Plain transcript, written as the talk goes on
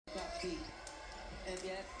and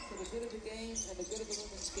yet for the good of the game and the good of the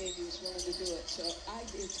women's game, he was willing to do it. So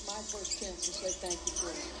it's my first chance to say thank you to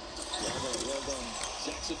him. Well done.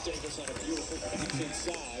 Jackson Davis on a beautiful pass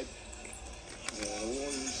inside. And the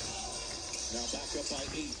Warriors now back up by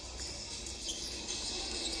 8.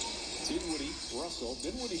 Dinwiddie, Russell.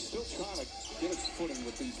 Dinwiddie still trying to get his footing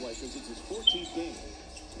with these Lakers. It's his 14th game.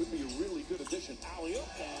 Could be a really good addition. Alley-oop,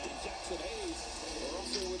 and Jackson Hayes.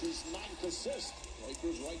 Russell with his 9th assist.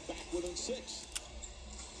 Lakers right back within 6.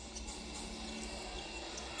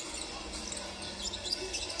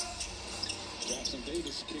 Jackson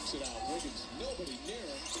Davis kicks it out. Wiggins, nobody near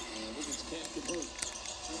him. And Wiggins can't convert.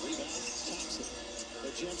 Rebound, Thompson.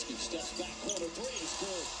 Lajensky steps back, corner 3 is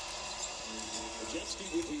good. Lajensky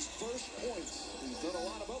with his first points. He's done a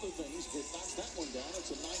lot of other things, but knocks that one down.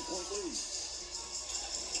 It's a 9-point lead.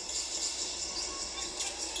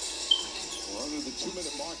 We're under the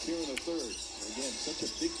 2-minute mark here in the third. And again, such a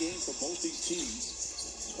big game for both these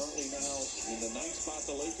teams. Currently now in the 9th spot,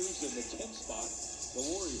 the Lakers, and the 10th spot, the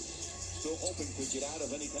Warriors. Still hoping to get out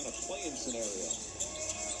of any kind of play-in scenario.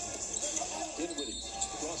 Dinwiddie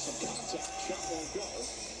draws some contact. Shot won't go.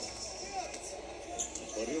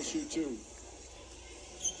 But he'll shoot 2.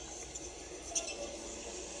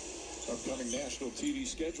 Upcoming national TV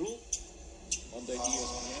schedule. Monday,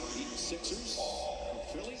 ESPN, beating Sixers.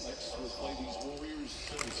 Philly next will play these Warriors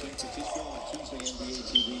in San Francisco on Tuesday, NBA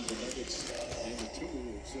TV. The Nuggets and the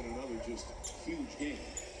Timberwolves in another just huge game.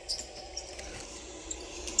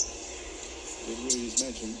 Dinwiddie has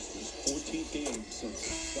mentioned his 14th game since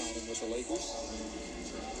signing with the Lakers.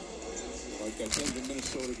 Like I said, the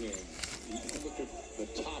Minnesota game. You can look at the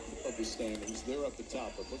top of the standings. They're up the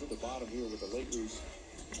top, but look at the bottom here with the Lakers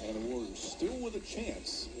and the Warriors. Still with a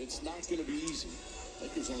chance. It's not going to be easy.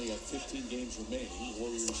 Lakers only have 15 games remaining.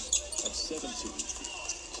 Warriors have 17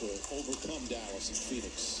 to overcome Dallas and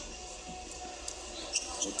Phoenix.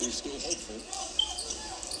 But they're still hopeful.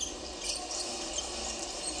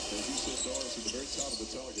 As you said, Doris, at the very top of the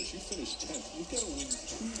target, you finished 10th. You've got to win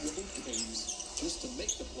 2 road games just to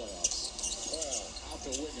make the playoffs. Out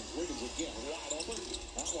to Wiggins. Wiggins again, wide open.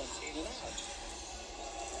 That one's in and out.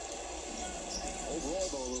 Overall,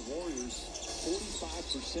 though, the Warriors,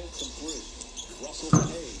 45% from 3. Russell to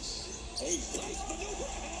Hayes. Hayes, nice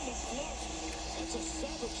maneuver and the flush. That's a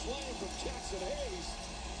savage slam from Jackson Hayes.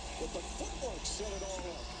 But the footwork set it all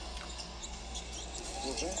up.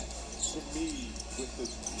 Well, that, to me, with the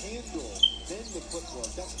handle, then the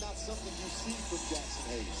footwork, that's not something you see from Jackson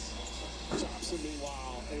Hayes. Thompson,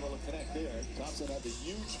 meanwhile, able to connect there. Thompson had the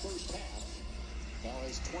huge first half. Now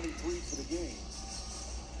has 23 for the game.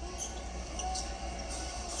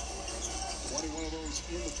 21 of those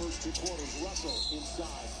in the first 2 quarters. Russell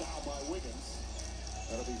inside, foul by Wiggins.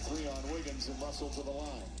 That'll be 3 on Wiggins and Russell to the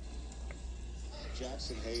line.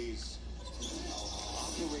 Jackson Hayes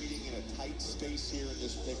operating in a tight space here in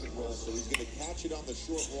this pick and roll, so he's going to catch it on the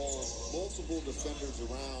short roll. Multiple defenders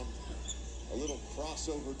around. A little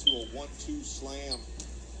crossover to a 1-2 slam.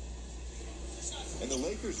 And the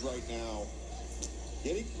Lakers right now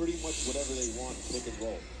getting pretty much whatever they want pick and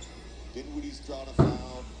roll. Dinwiddie's drawn a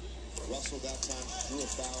foul. Russell that time drew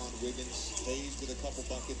a foul on Wiggins. Hayes with a couple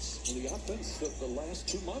buckets. Well, the offense the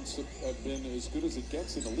last 2 months have been as good as it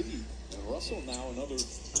gets in the league. And Russell now another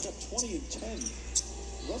got 20 and 10.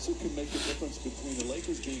 Russell can make the difference between the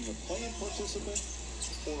Lakers being a play-in participant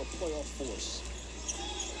or a playoff force.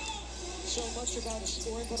 So much about his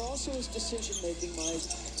scoring, but also his decision-making, Mike.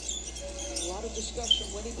 A lot of discussion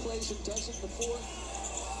when he plays and doesn't before.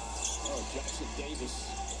 Oh, Jackson Davis.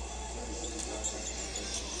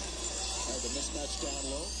 Had the mismatch down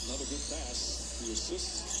low. Another good pass. The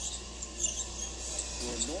assists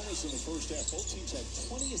were enormous in the first half. Both teams had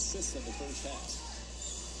 20 assists in the first half.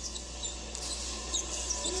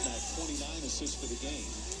 That's now 29 assists for the game.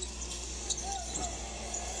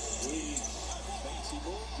 Reed. Fancy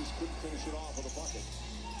move, just couldn't finish it off with a bucket.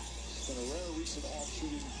 It's been a rare recent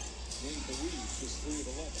off-shooting game for Reeves, just 3 of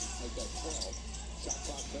 11, make that 12. Shot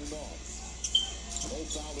clock turned off. No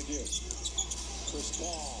foul to give. Chris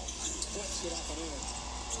Paul flips it up and in.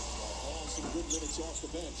 Paul some good minutes off the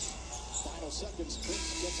bench. Final seconds, Chris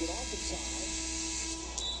gets it off in time.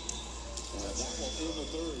 And that will end the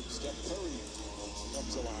third. Steph Curry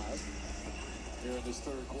comes alive. Here in this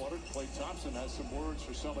third quarter, Klay Thompson has some words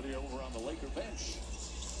for somebody over on the Laker bench.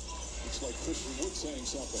 Looks like Christian Wood saying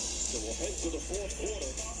something. So we'll head to the 4th quarter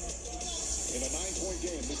in a 9-point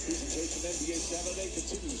game. This presentation NBA Saturday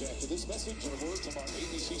continues after this message and a word from our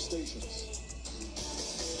ABC stations.